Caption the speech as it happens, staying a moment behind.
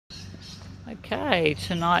Okay,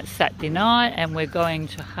 tonight's Saturday night and we're going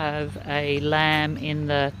to have a lamb in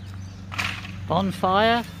the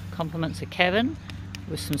bonfire, compliments of Kevin,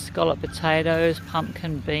 with some scallop potatoes,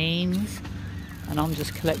 pumpkin beans, and I'm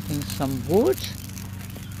just collecting some wood.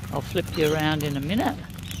 I'll flip you around in a minute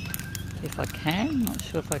if I can. Not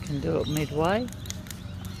sure if I can do it midway.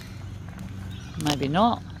 Maybe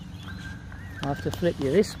not. I'll have to flip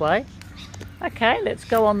you this way. Okay, let's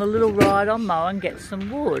go on the little ride on mower and get some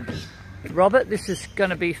wood. Robert, this is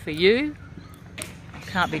going to be for you.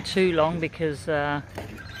 Can't be too long because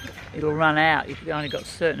it'll run out. You've only got a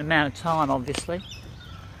certain amount of time, obviously.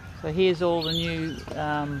 So here's all the new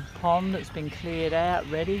pond that's been cleared out,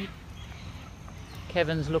 ready.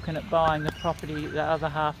 Kevin's looking at buying the property, the other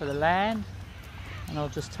half of the land, and I'll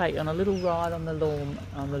just take you on a little ride on the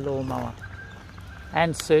lawnmower.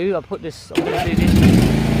 And Sue, I'm going to do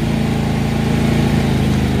this.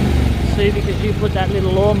 Sue, because you put that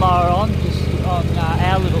little lawnmower on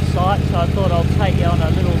our little site, so I thought I'll take you on a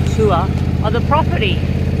little tour of the property.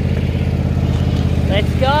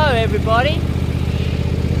 Let's go, everybody.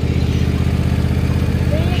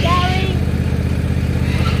 See you, Gary.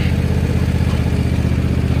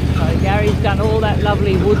 So Gary's done all that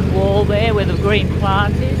lovely wooden wall there where the green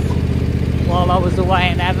plant is while I was away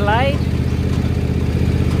in Adelaide.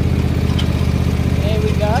 There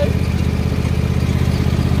we go.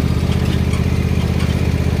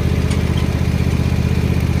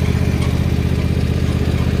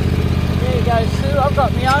 Sue, I've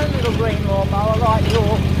got my own little green lawnmower like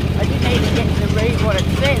yours. I didn't even get to read what it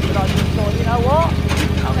said, but I just thought, you know what?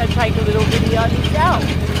 I'm going to take a little video myself.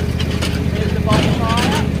 There's the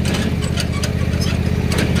bonfire.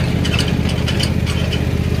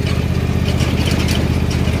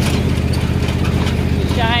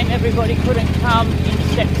 It's a shame everybody couldn't come in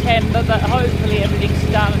September, but hopefully everything's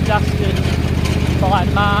done and dusted by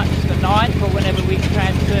March the 9th or whenever we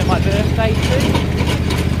transfer my birthday to.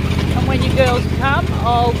 And when you girls come,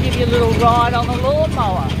 I'll give you a little ride on the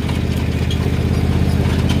lawnmower.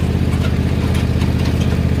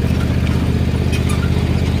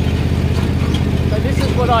 So this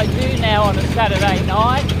is what I do now on a Saturday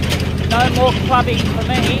night. No more clubbing for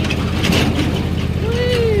me.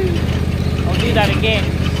 Woo! I'll do that again.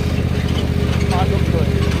 Might look good.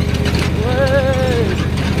 Woo!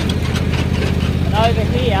 And over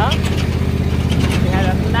here, had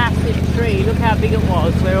a massive tree. Look how big it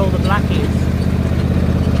was, where all the black is.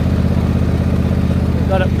 We've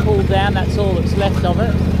got it pulled down, that's all that's left of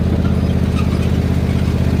it.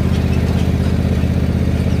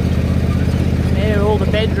 There are all the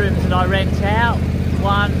bedrooms that I rent out.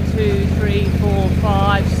 1, 2, 3, 4,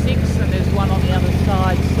 5, 6, and there's one on the other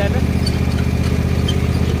side, 7.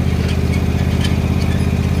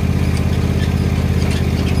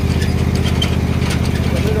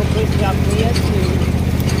 A little bridge up here to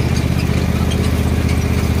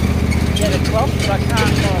get across, but I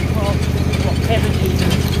can't go across. This is what Kevin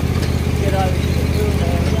uses to get over to the pool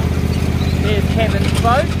area. There's Kevin's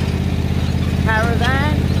boat,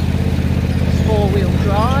 caravan, it's 4-wheel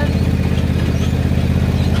drive.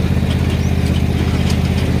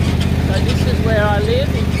 So this is where I live,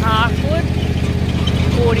 in Parkwood,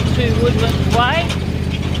 42 Woodlands way.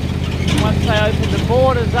 Once they open the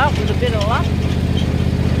borders up with a bit of luck,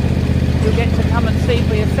 you'll get to come and see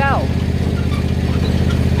for yourself.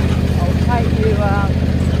 I'll take you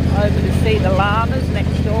over to see the llamas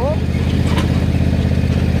next door.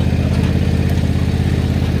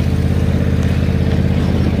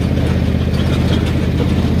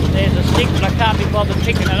 There's a stick, but I can't be bothered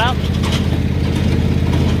picking it up.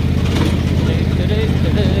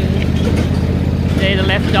 There's the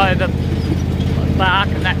leftover bark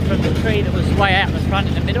and that from the tree that was way out in the front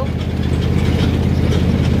in the middle.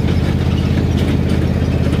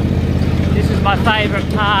 This is my favourite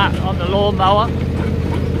part on the lawnmower.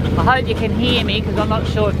 I hope you can hear me because I'm not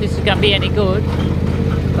sure if this is going to be any good.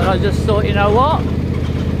 But I just thought, you know what?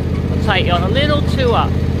 I'll take you on a little tour.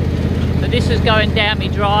 So this is going down my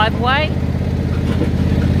driveway.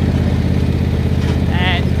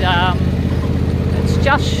 And it's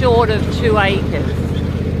just short of 2 acres.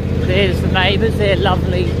 There's the neighbours, they're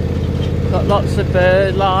lovely. Got lots of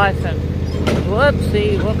bird life and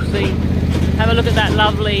whoopsie, whoopsie. Have a look at that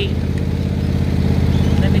lovely.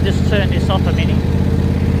 Let me just turn this off a minute.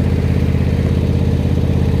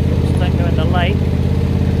 Just don't go in the lake.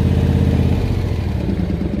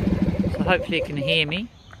 So hopefully you can hear me.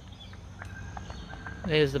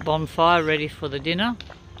 There's the bonfire ready for the dinner.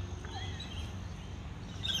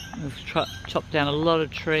 We've chopped down a lot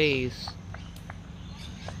of trees.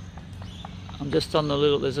 I'm just on the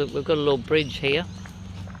little, we've got a little bridge here.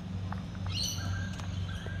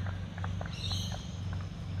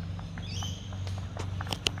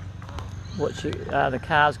 watch the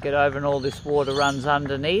cars get over and all this water runs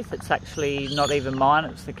underneath. It's actually not even mine,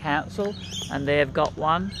 it's the council, and they've got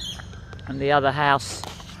one, and the other house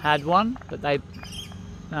had one, but they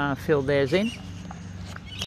filled theirs in.